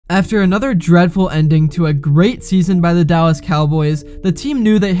After another dreadful ending to a great season by the Dallas Cowboys, the team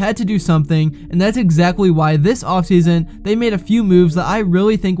knew they had to do something, and that's exactly why this offseason they made a few moves that I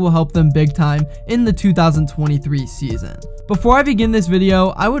really think will help them big time in the 2023 season. Before I begin this video,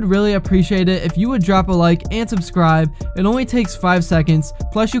 I would really appreciate it if you would drop a like and subscribe. It only takes 5 seconds,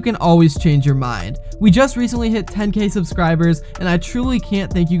 plus you can always change your mind. We just recently hit 10k subscribers, and I truly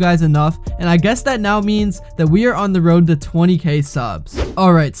can't thank you guys enough, and I guess that now means that we are on the road to 20k subs.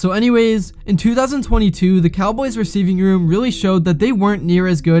 Alright, so anyways, in 2022, the Cowboys receiving room really showed that they weren't near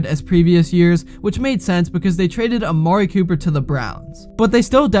as good as previous years, which made sense because they traded Amari Cooper to the Browns. But they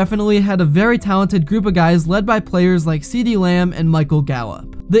still definitely had a very talented group of guys led by players like Cedee Lamb and Michael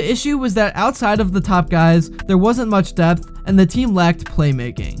Gallup. The issue was that outside of the top guys, there wasn't much depth and the team lacked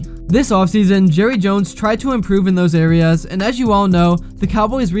playmaking. This offseason, Jerry Jones tried to improve in those areas, and as you all know, the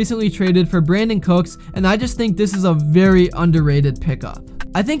Cowboys recently traded for Brandon Cooks, and I just think this is a very underrated pickup.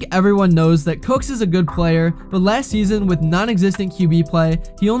 I think everyone knows that Cooks is a good player, but last season with non-existent QB play,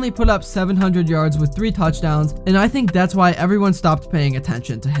 he only put up 700 yards with 3 touchdowns, and I think that's why everyone stopped paying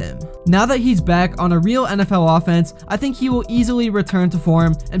attention to him. Now that he's back on a real NFL offense, I think he will easily return to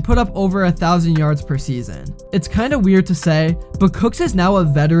form and put up over 1,000 yards per season. It's kind of weird to say, but Cooks is now a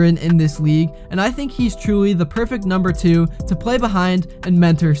veteran in this league, and I think he's truly the perfect number 2 to play behind and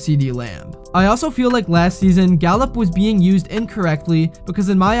mentor Cedee Lamb. I also feel like last season, Gallup was being used incorrectly because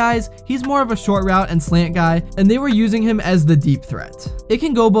in my eyes, he's more of a short route and slant guy, and they were using him as the deep threat. It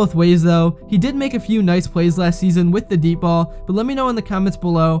can go both ways though. He did make a few nice plays last season with the deep ball, but let me know in the comments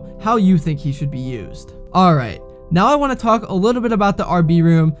below how you think he should be used. Alright. Now I want to talk a little bit about the RB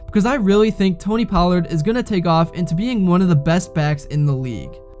room because I really think Tony Pollard is going to take off into being one of the best backs in the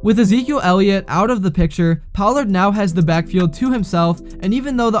league. With Ezekiel Elliott out of the picture, Pollard now has the backfield to himself, and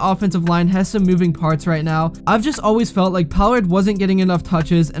even though the offensive line has some moving parts right now, I've just always felt like Pollard wasn't getting enough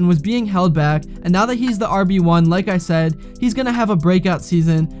touches and was being held back, and now that he's the RB1, like I said, he's gonna have a breakout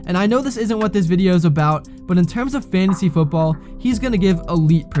season, and I know this isn't what this video is about, but in terms of fantasy football, he's gonna give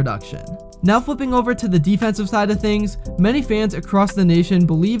elite production. Now flipping over to the defensive side of things, many fans across the nation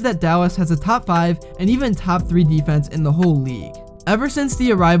believe that Dallas has a top 5 and even top 3 defense in the whole league. Ever since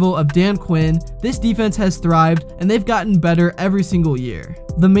the arrival of Dan Quinn, this defense has thrived and they've gotten better every single year.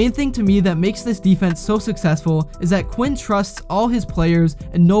 The main thing to me that makes this defense so successful is that Quinn trusts all his players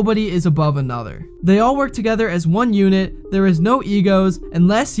and nobody is above another. They all work together as one unit, there is no egos, and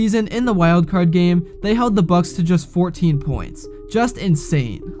last season in the wildcard game, they held the Bucs to just 14 points. Just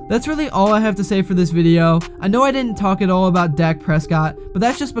insane. That's really all I have to say for this video. I know I didn't talk at all about Dak Prescott, but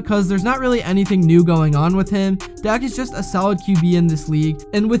that's just because there's not really anything new going on with him. Dak is just a solid QB in this league,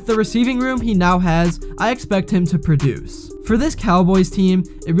 and with the receiving room he now has, I expect him to produce. For this Cowboys team,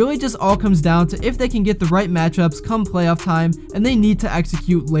 it really just all comes down to if they can get the right matchups come playoff time, and they need to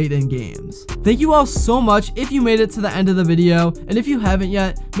execute late in games. Thank you all so much if you made it to the end of the video, and if you haven't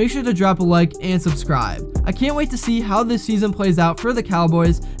yet, make sure to drop a like and subscribe. I can't wait to see how this season plays out for the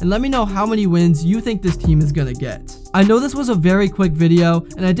Cowboys, and let me know how many wins you think this team is gonna get. I know this was a very quick video,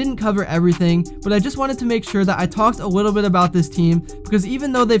 and I didn't cover everything, but I just wanted to make sure that I talked a little bit about this team, because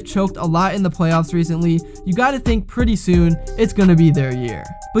even though they've choked a lot in the playoffs recently, you gotta think pretty soon it's gonna be their year.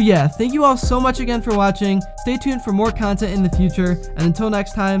 But yeah, thank you all so much again for watching. Stay tuned for more content in the future, and until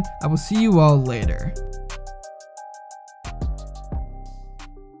next time, I will see you all later.